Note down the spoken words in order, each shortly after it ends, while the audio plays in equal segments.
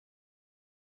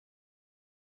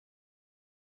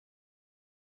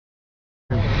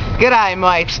G'day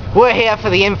mates, we're here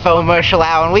for the infomercial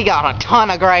hour and we got a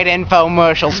ton of great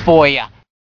infomercials for you.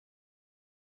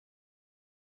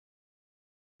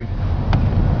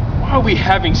 Why are we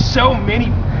having so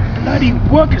many bloody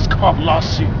workers' comp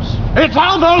lawsuits? It's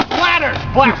all those ladders,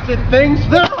 blasted things!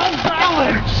 They're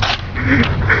unbalanced!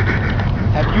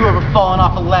 Have you ever fallen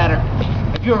off a ladder?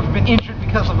 Have you ever been injured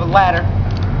because of a ladder?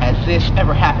 Has this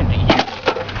ever happened to you?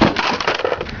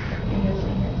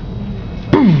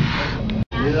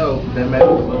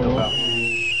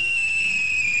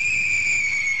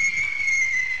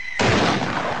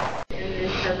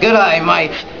 G'day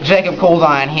mates, Jacob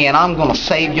Coldiron here, and I'm gonna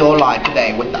save your life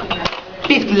today with the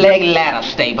fifth leg ladder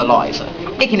stabilizer.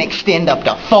 It can extend up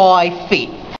to 5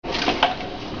 feet.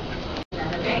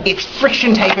 Its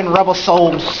friction tape and rubber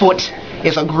soled foot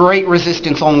is a great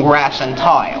resistance on grass and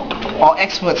tile. Our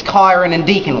experts Kyron and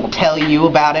Deacon will tell you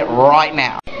about it right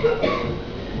now.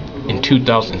 In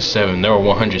 2007, there were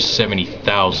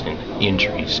 170,000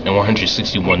 injuries and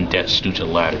 161 deaths due to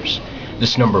ladders.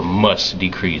 This number must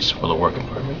decrease for the work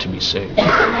environment to be safe.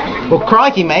 Well,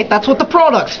 crikey, mate, that's what the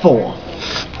product's for.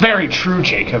 Very true,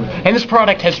 Jacob. And this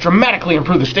product has dramatically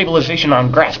improved the stabilization on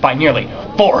grass by nearly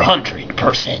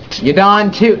 400%. You're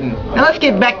darn tootin'. Now let's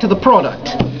get back to the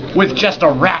product. With just a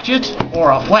ratchet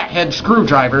or a flathead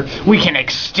screwdriver, we can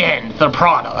extend the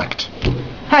product.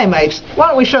 Hey mates, why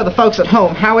don't we show the folks at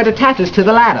home how it attaches to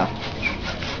the ladder?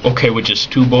 Okay, with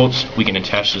just 2 bolts, we can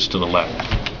attach this to the ladder.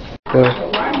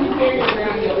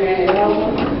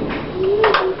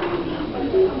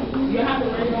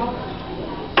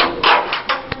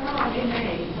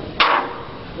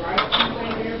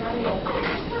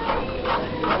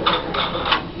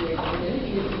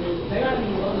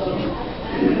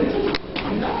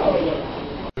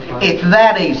 It's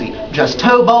that easy. Just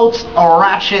 2 bolts, a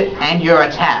ratchet, and you're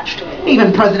attached.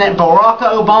 Even President Barack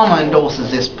Obama endorses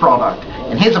this product,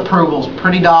 and his approval's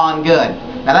pretty darn good.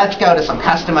 Now let's go to some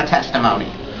customer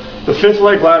testimony. The fifth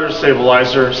leg ladder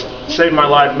stabilizer saved my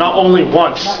life not only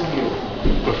once,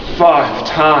 but 5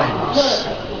 times.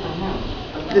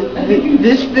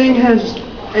 This thing has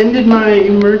ended my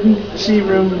emergency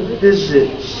room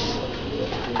visits.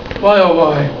 Why oh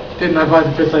why didn't I buy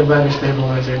the fifth leg ladder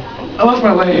stabilizer? I lost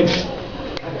my legs.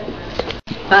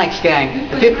 Thanks, gang.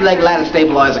 The fifth leg ladder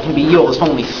stabilizer can be yours for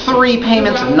only 3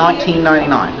 payments of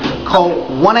 $19.99. Call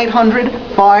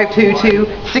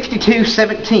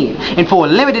 1-800-522-6217, and for a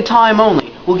limited time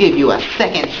only, we'll give you a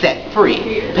second set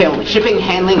free. Pay only shipping,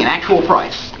 handling, and actual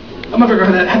price. I'm never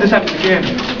going to have this happen again.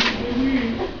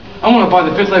 I want to buy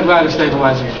the fifth leg ladder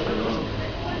stabilizer.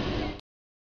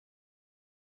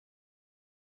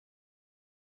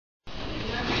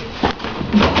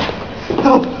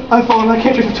 Help! I've fallen. I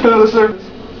can't return to the service.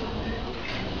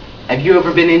 Have you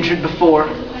ever been injured before?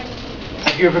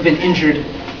 Have you ever been injured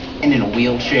and in a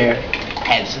wheelchair?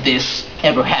 Has this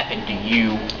ever happened to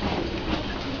you?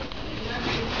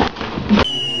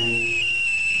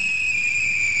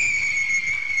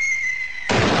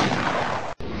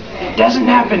 It doesn't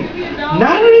happen.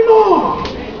 Not anymore.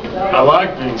 I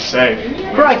like being safe.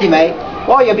 Crikey, mate.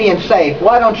 While you're being safe,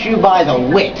 why don't you buy the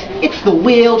WIT? It's the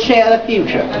wheelchair of the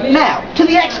future. Now, to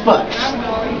the experts.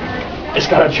 It's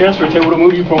got a transfer table to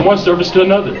move you from one surface to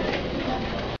another.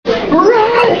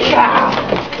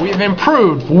 We've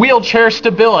improved wheelchair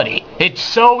stability. It's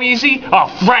so easy, a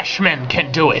freshman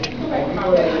can do it.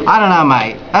 I don't know,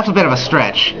 mate. That's a bit of a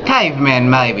stretch. Cavemen,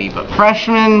 maybe, but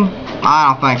freshmen?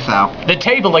 I don't think so. The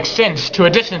table extends to a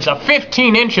distance of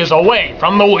 15 inches away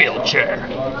from the wheelchair.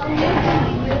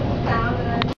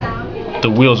 The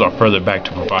wheels are further back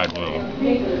to provide room.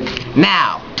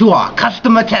 Now, to our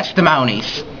customer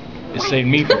testimonies. It saved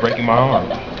me from breaking my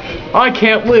arm. I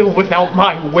can't live without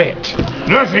my wit.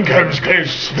 Nothing comes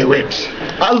close to the wit.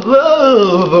 I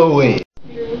love the WIT.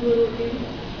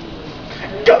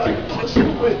 God bless the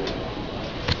wit.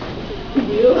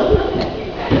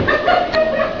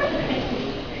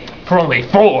 For only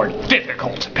 4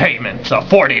 difficult payments of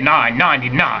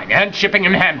 $49.99 and shipping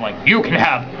and handling, you can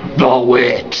have the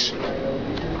wit.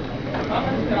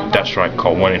 That's right,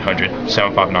 call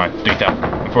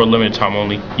 1-800-759-3000. And for a limited time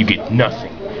only, you get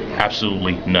nothing.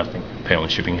 Absolutely nothing. Pay only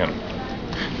shipping and handling.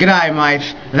 G'day,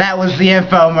 mates. That was the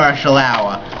infomercial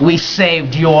hour. We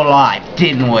saved your life,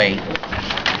 didn't we?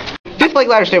 Fifth leg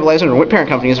ladder stabilizer and WIT parent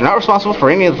companies are not responsible for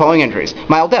any of the following injuries: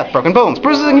 mild death, broken bones,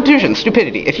 bruises and contusions,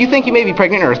 stupidity. If you think you may be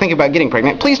pregnant or are thinking about getting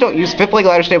pregnant, please don't use fifth leg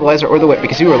ladder stabilizer or the WIT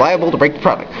because you are liable to break the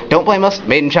product. Don't blame us.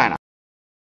 Made in China.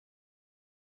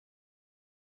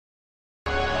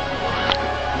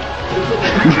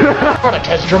 The product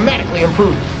has dramatically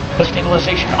improved the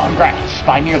stabilization on grass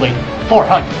by nearly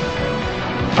 400%.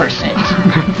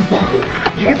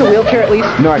 Did you get the wheelchair at least?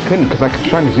 No, I couldn't because I was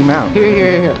trying to zoom out.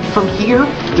 Here. From here,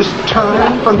 just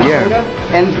turn from the soda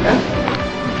and...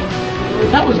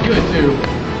 That was good, too.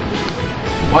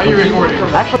 Why are you recording?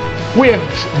 Actually, With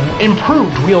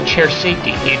improved wheelchair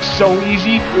safety, it's so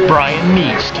easy, Brian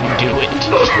Meese can do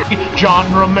it.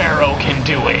 John Romero can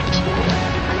do it.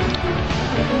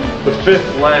 The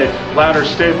fifth leg ladder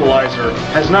stabilizer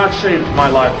has not saved my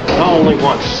life, not only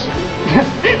once.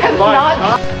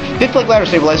 Fifth Leg Ladder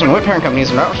Stabilizer and Whip Parent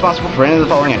Companies are not responsible for any of the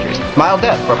following injuries: mild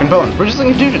death, broken bones, bruises and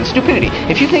contusions, stupidity.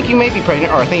 If you think you may be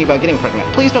pregnant or are thinking about getting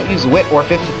pregnant, please don't use WIT or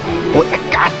fifth...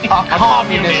 A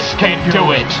communist can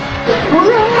do it.